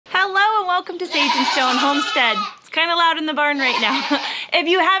welcome to Sage and Stone Homestead. It's kind of loud in the barn right now. If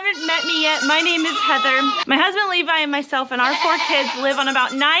you haven't met me yet, my name is Heather. My husband Levi and myself and our 4 kids live on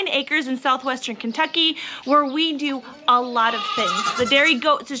about 9 acres in southwestern Kentucky where we do a lot of things. The dairy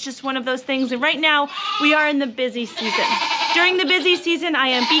goats is just one of those things, and right now we are in the busy season. During the busy season, I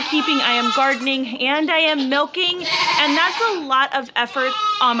am beekeeping, I am gardening, and I am milking, and that's a lot of effort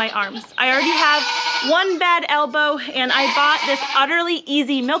on my arms. I already have one bad elbow, and I bought this utterly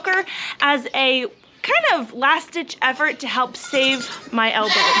easy milker as a kind of last-ditch effort to help save my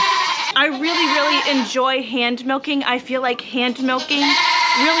elbow. I really enjoy hand milking. I feel like hand milking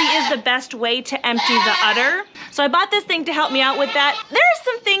really is the best way to empty the udder. So I bought this thing to help me out with that. There are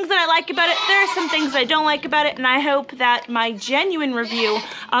some things that I like about it, there are some things that I don't like about it, and I hope that my genuine review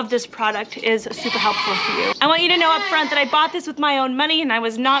of this product is super helpful for you. I want you to know up front that I bought this with my own money and I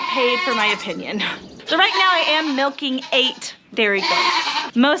was not paid for my opinion. So right now I am milking 8 dairy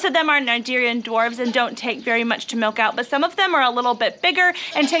goats. Most of them are Nigerian dwarves and don't take very much to milk out, but some of them are a little bit bigger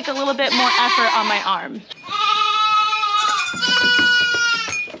and take a little bit more effort on my arm.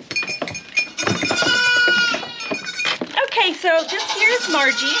 Okay, so this here's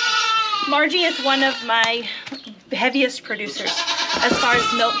Margie. Margie is one of my heaviest producers as far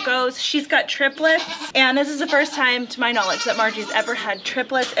as milk goes. She's got triplets, and this is the first time to my knowledge that Margie's ever had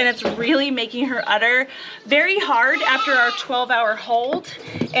triplets, and it's really making her udder very hard after our 12-hour hold,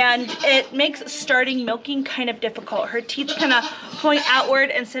 and it makes starting milking kind of difficult. Her teeth kind of point outward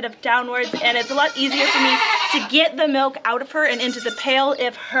instead of downwards, and it's a lot easier for me to get the milk out of her and into the pail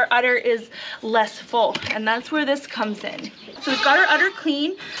if her udder is less full, and that's where this comes in. So we've got her udder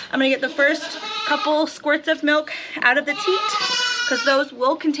clean. I'm gonna get the first couple squirts of milk out of the teat, because those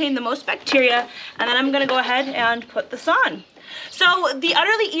will contain the most bacteria, and then I'm gonna go ahead and put this on. So the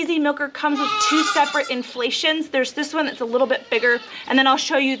Utterly Easy Milker comes with 2 separate inflations. There's this one that's a little bit bigger, and then I'll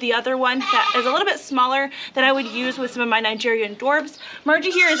show you the other one that is a little bit smaller that I would use with some of my Nigerian dwarves.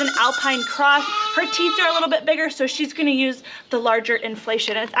 Margie here is an Alpine cross. Her teats are a little bit bigger, so she's gonna use the larger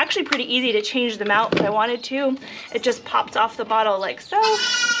inflation. And it's actually pretty easy to change them out if I wanted to. It just pops off the bottle like so,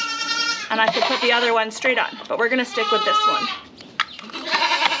 and I could put the other one straight on, but we're gonna stick with this one.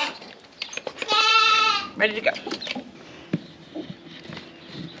 Ready to go.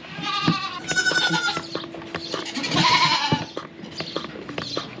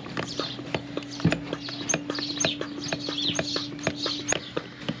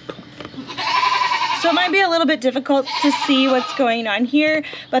 So it might be a little bit difficult to see what's going on here,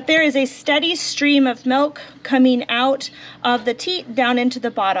 but there is a steady stream of milk coming out of the teat down into the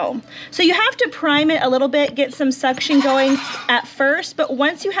bottle. So you have to prime it a little bit, get some suction going at first, but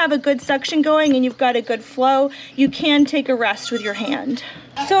once you have a good suction going and you've got a good flow, you can take a rest with your hand.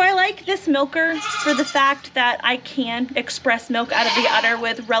 So I like this milker for the fact that I can express milk out of the udder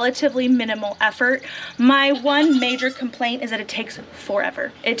with relatively minimal effort. My one major complaint is that it takes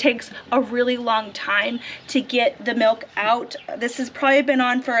forever. It takes a really long time to get the milk out. This has probably been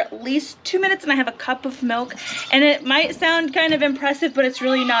on for at least 2 minutes and I have a cup of milk, and it might sound kind of impressive, but it's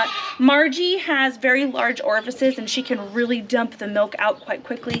really not. Margie has very large orifices and she can really dump the milk out quite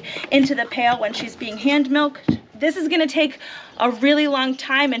quickly into the pail when she's being hand milked. This is gonna take a really long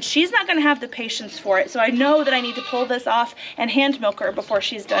time and she's not gonna have the patience for it. So I know that I need to pull this off and hand milk her before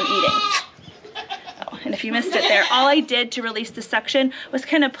she's done eating. Oh, and if you missed it there, all I did to release the suction was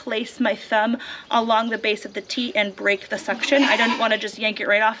kind of place my thumb along the base of the teat and break the suction. I didn't wanna just yank it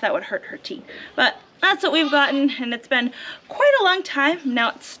right off, that would hurt her teat. But that's what we've gotten, and it's been quite a long time. Now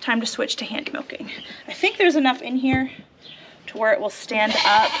it's time to switch to hand milking. I think there's enough in here to where it will stand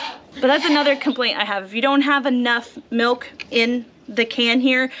up. But that's another complaint I have. If you don't have enough milk in the can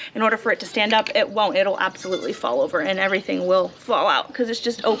here, in order for it to stand up, it won't. It'll absolutely fall over and everything will fall out because it's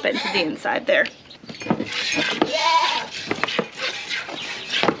just open to the inside there.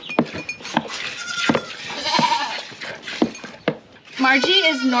 Margie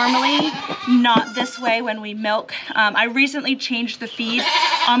is normally not this way when we milk. I recently changed the feed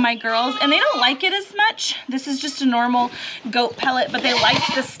on my girls and they don't like it as much. This is just a normal goat pellet, but they like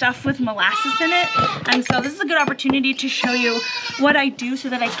the stuff with molasses in it. And so this is a good opportunity to show you what I do so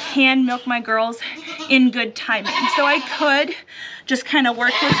that I can milk my girls in good timing. So I could just kind of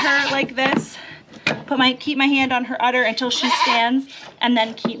work with her like this, keep my hand on her udder until she stands, and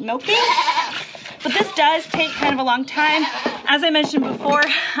then keep milking. But this does take kind of a long time. As I mentioned before,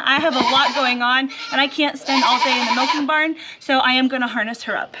 I have a lot going on and I can't spend all day in the milking barn, so I am gonna harness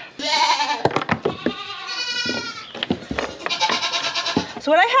her up. So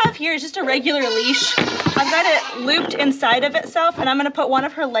what I have here is just a regular leash. I've got it looped inside of itself and I'm gonna put one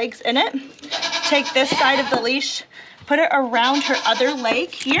of her legs in it. Take this side of the leash, put it around her other leg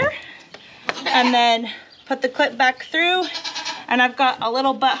here, and then put the clip back through, and I've got a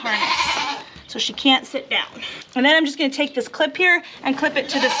little butt harness so she can't sit down. And then I'm just gonna take this clip here and clip it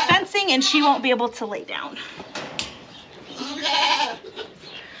to this fencing, and she won't be able to lay down.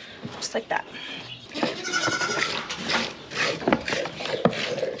 Just like that.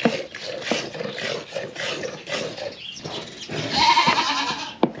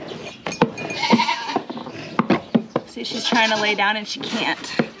 See, she's trying to lay down and she can't,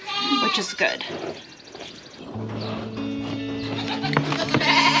 which is good.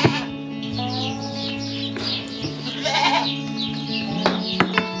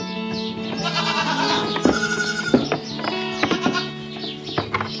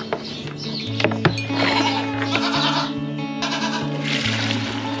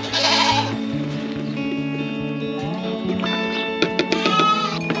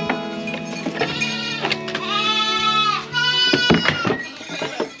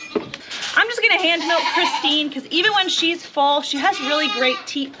 Hand milk Christine, because even when she's full, she has really great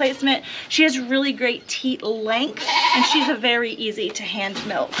teat placement, she has really great teat length, and she's a very easy to hand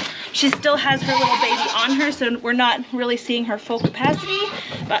milk. She still has her little baby on her, so we're not really seeing her full capacity,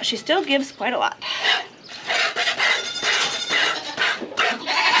 but she still gives quite a lot.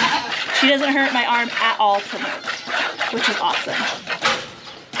 She doesn't hurt my arm at all to milk, which is awesome.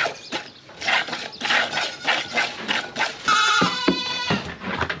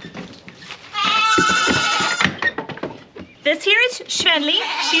 This here is Schwenli.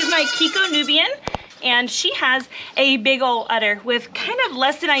 She's my Kiko Nubian, and she has a big old udder with kind of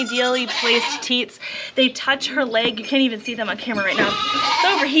less than ideally placed teats. They touch her leg. You can't even see them on camera right now. It's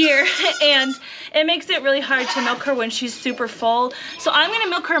over here, and it makes it really hard to milk her when she's super full. So I'm gonna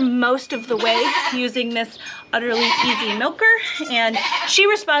milk her most of the way using this Utterly Easy Milker, and she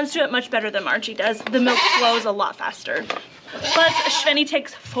responds to it much better than Margie does. The milk flows a lot faster. Plus, Schwenni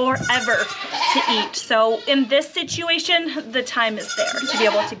takes forever to eat. So in this situation, the time is there to be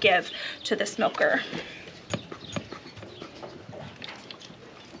able to give to this milker.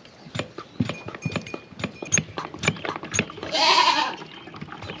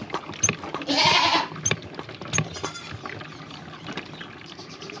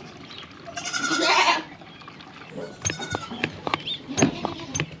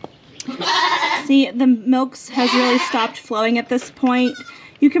 See, the milk has really stopped flowing at this point.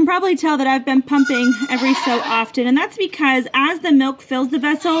 You can probably tell that I've been pumping every so often, and that's because as the milk fills the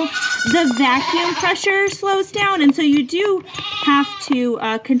vessel, the vacuum pressure slows down, and so you do have to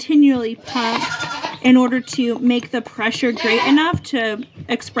continually pump in order to make the pressure great enough to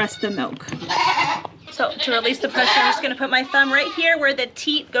express the milk. So to release the pressure, I'm just gonna put my thumb right here where the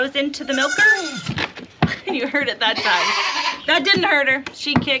teat goes into the milker. You heard it that time. That didn't hurt her.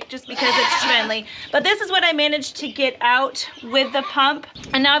 She kicked just because it's Schwenli. But this is what I managed to get out with the pump.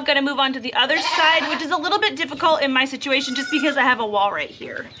 And now I've got to move on to the other side, which is a little bit difficult in my situation just because I have a wall right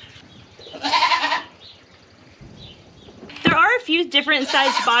here. There are a few different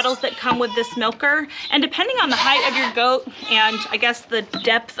sized bottles that come with this milker, and depending on the height of your goat and I guess the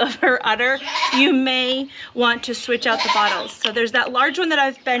depth of her udder, you may want to switch out the bottles. So there's that large one that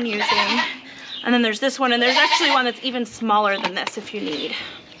I've been using, and then there's this one, and there's actually one that's even smaller than this if you need.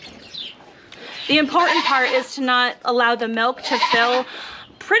 The important part is to not allow the milk to fill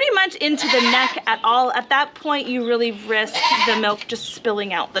pretty much into the neck at all. At that point, you really risk the milk just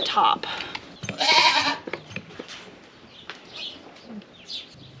spilling out the top.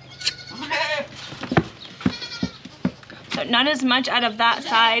 So not as much out of that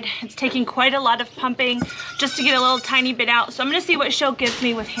side. It's taking quite a lot of pumping just to get a little tiny bit out. So I'm gonna see what she'll give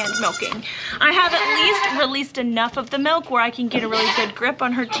me with hand milking. I have at least released enough of the milk where I can get a really good grip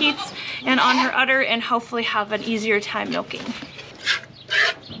on her teats and on her udder and hopefully have an easier time milking.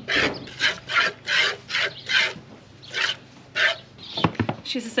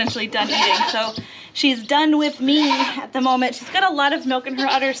 She's essentially done eating, so she's done with me at the moment. She's got a lot of milk in her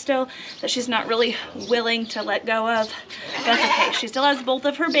udder still that she's not really willing to let go of. That's okay. She still has both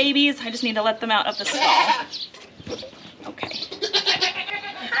of her babies. I just need to let them out of the stall. Okay.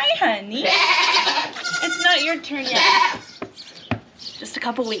 Hi, honey. It's not your turn yet. Just a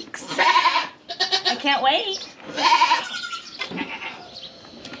couple weeks. I can't wait.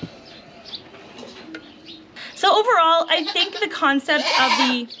 So overall, I think the concept of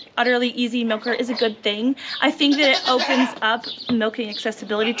the Utterly Easy Milker is a good thing. I think that it opens up milking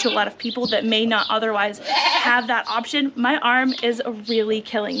accessibility to a lot of people that may not otherwise have that option. My arm is really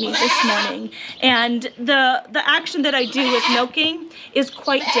killing me this morning, and the action that I do with milking is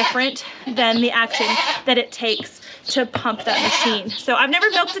quite different than the action that it takes to pump that machine. So I've never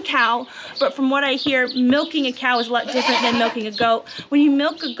milked a cow, but from what I hear, milking a cow is a lot different than milking a goat. When you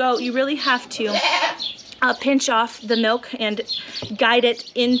milk a goat, you really have to pinch off the milk and guide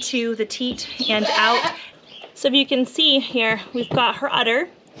it into the teat and out. So if you can see here, we've got her udder,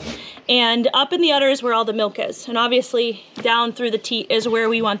 and up in the udder is where all the milk is. And obviously down through the teat is where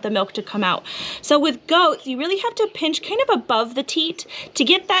we want the milk to come out. So with goats, you really have to pinch kind of above the teat to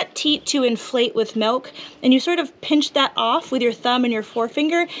get that teat to inflate with milk. And you sort of pinch that off with your thumb and your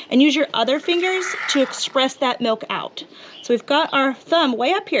forefinger and use your other fingers to express that milk out. So we've got our thumb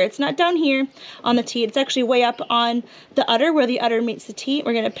way up here. It's not down here on the teat. It's actually way up on the udder where the udder meets the teat.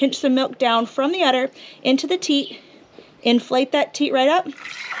 We're gonna pinch some milk down from the udder into the teat, inflate that teat right up,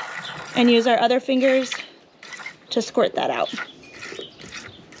 and use our other fingers to squirt that out.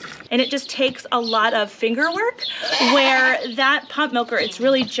 And it just takes a lot of finger work, where that pump milker, it's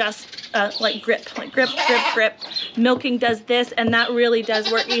really just like grip, grip, grip. Milking does this, and that really does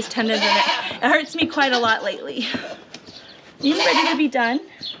work these tendons in it. It hurts me quite a lot lately. Are you ready to be done?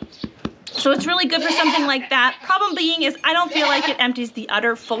 So it's really good for something like that. Problem being is I don't feel like it empties the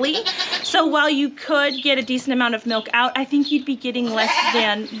udder fully. So while you could get a decent amount of milk out, I think you'd be getting less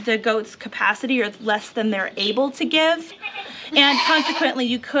than the goat's capacity, or less than they're able to give. And consequently,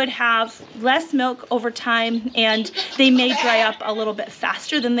 you could have less milk over time, and they may dry up a little bit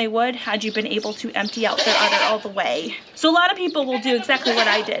faster than they would had you been able to empty out their udder all the way. So a lot of people will do exactly what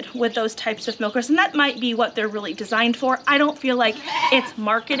I did with those types of milkers, and that might be what they're really designed for. I don't feel like it's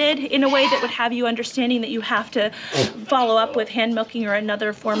marketed in a way that would have you understanding that you have to follow up with hand milking or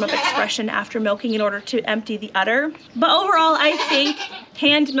another form of expression after milking in order to empty the udder. But overall, I think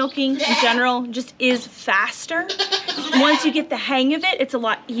hand milking in general just is faster. Once you get the hang of it, it's a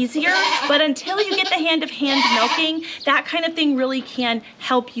lot easier, but until you get the hang of hand milking, that kind of thing really can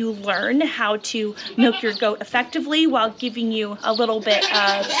help you learn how to milk your goat effectively while giving you a little bit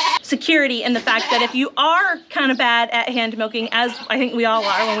of security in the fact that if you are kind of bad at hand milking, as I think we all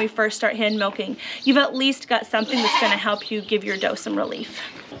are when we first start hand milking, you've at least got something that's going to help you give your doe some relief.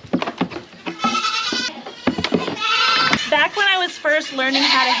 Back when I was first learning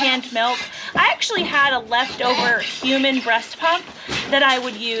how to hand milk, I actually had a leftover human breast pump that I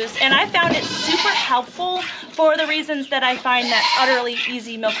would use, and I found it super helpful for the reasons that I find that utterly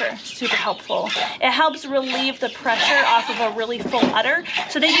easy milker super helpful. It helps relieve the pressure off of a really full udder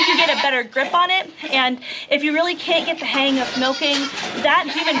so that you can get a better grip on it. And if you really can't get the hang of milking, that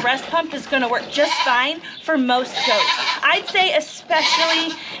human breast pump is going to work just fine for most goats. I'd say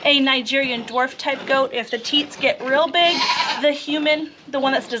especially a Nigerian dwarf type goat, if the teats get real big, the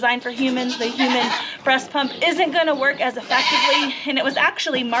one that's designed for humans, the human breast pump, isn't going to work as effectively. And it was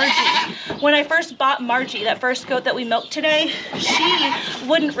actually Margie. When I first bought Margie, that first goat that we milked today, she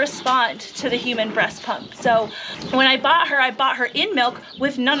wouldn't respond to the human breast pump. So when I bought her in milk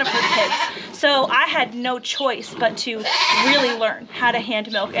with none of her kids. So I had no choice but to really learn how to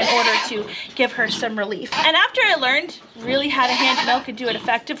hand milk in order to give her some relief. And after I learned really how to hand milk and do it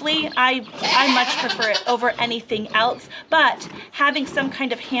effectively, I much prefer it over anything else. But having some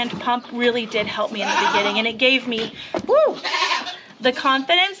kind of hand pump really did help me in the beginning, and it gave me the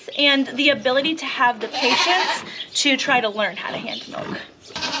confidence and the ability to have the patience to try to learn how to hand milk.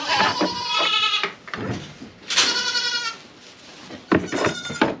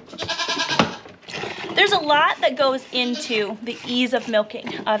 There's a lot that goes into the ease of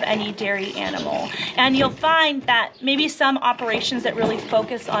milking of any dairy animal, and you'll find that maybe some operations that really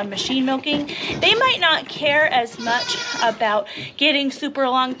focus on machine milking, they might not care as much about getting super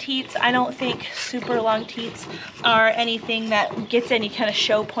long teats. I don't think super long teats are anything that gets any kind of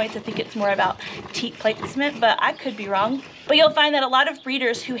show points. I think it's more about teat placement, but I could be wrong. But you'll find that a lot of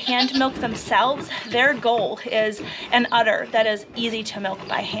breeders who hand milk themselves, their goal is an udder that is easy to milk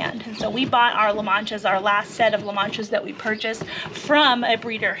by hand. And so we bought our La Manchas, our last set of La Manchas that we purchased, from a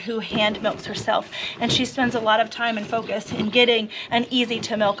breeder who hand milks herself. And she spends a lot of time and focus in getting an easy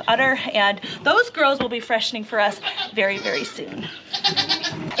to milk udder. And those girls will be freshening for us very, very soon.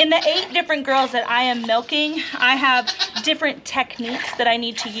 In the 8 different girls that I am milking, I have different techniques that I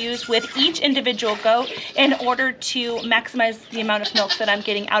need to use with each individual goat in order to maximize the amount of milk that I'm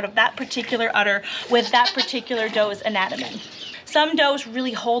getting out of that particular udder with that particular doe's anatomy. Some does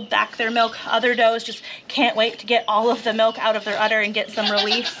really hold back their milk. Other does just can't wait to get all of the milk out of their udder and get some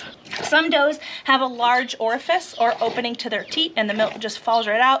relief. Some does have a large orifice or opening to their teat and the milk just falls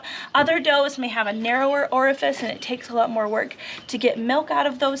right out. Other does may have a narrower orifice and it takes a lot more work to get milk out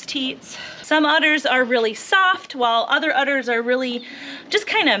of those teats. Some udders are really soft while other udders are really just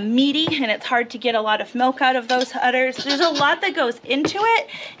kind of meaty and it's hard to get a lot of milk out of those udders. There's a lot that goes into it,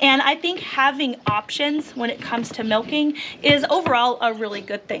 and I think having options when it comes to milking is overall a really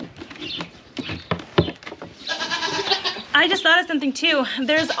good thing. I just thought of something too.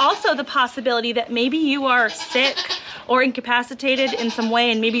 There's also the possibility that maybe you are sick or incapacitated in some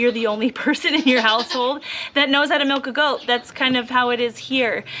way and maybe you're the only person in your household that knows how to milk a goat. That's kind of how it is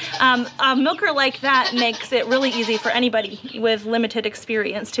here. A milker like that makes it really easy for anybody with limited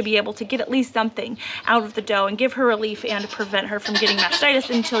experience to be able to get at least something out of the doe and give her relief and prevent her from getting mastitis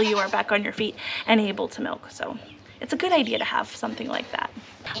until you are back on your feet and able to milk. So it's a good idea to have something like that.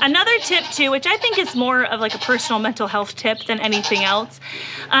 Another tip too, which I think is more of like a personal mental health tip than anything else,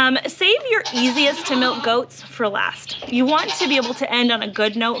 save your easiest to milk goats for last. You want to be able to end on a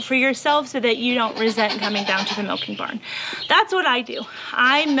good note for yourself so that you don't resent coming down to the milking barn. That's what I do.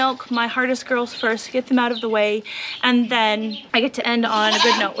 I milk my hardest girls first, get them out of the way, and then I get to end on a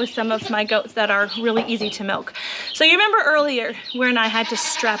good note with some of my goats that are really easy to milk. So you remember earlier when I had to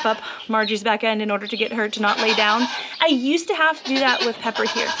strap up Margie's back end in order to get her to not lay down? I used to have to do that with Pepper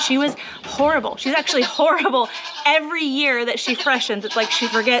here. She was horrible. She's actually horrible every year that she freshens. It's like she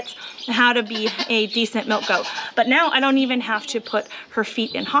forgets how to be a decent milk goat. But now I don't even have to put her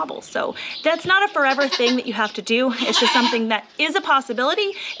feet in hobbles. So that's not a forever thing that you have to do. It's just something that is a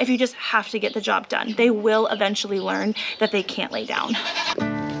possibility if you just have to get the job done. They will eventually learn that they can't lay down.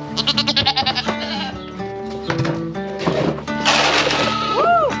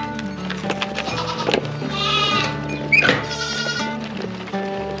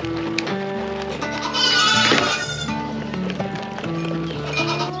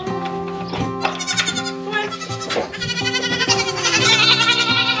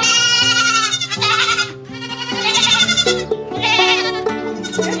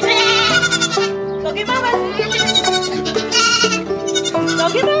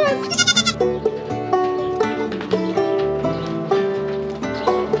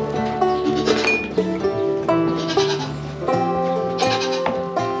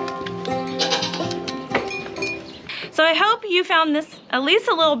 So I hope you found this at least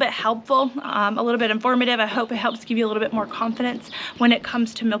a little bit helpful, a little bit informative. I hope it helps give you a little bit more confidence when it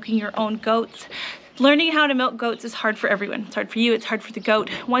comes to milking your own goats. Learning how to milk goats is hard for everyone. It's hard for you, it's hard for the goat.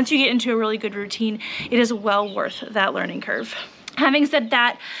 Once you get into a really good routine, it is well worth that learning curve. Having said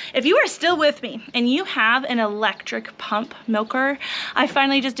that, if you are still with me and you have an electric pump milker, I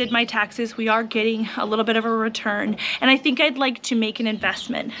finally just did my taxes. We are getting a little bit of a return, and I think I'd like to make an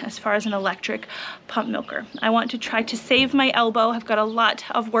investment as far as an electric pump milker. I want to try to save my elbow. I've got a lot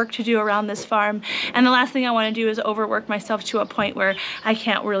of work to do around this farm, and the last thing I want to do is overwork myself to a point where I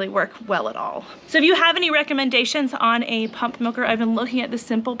can't really work well at all. So if you have any recommendations on a pump milker, I've been looking at the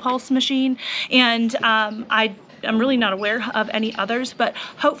Simple Pulse machine, and I'm really not aware of any others, but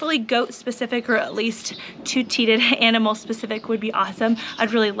hopefully goat specific or at least two-teated animal specific would be awesome.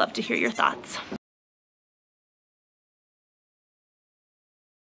 I'd really love to hear your thoughts.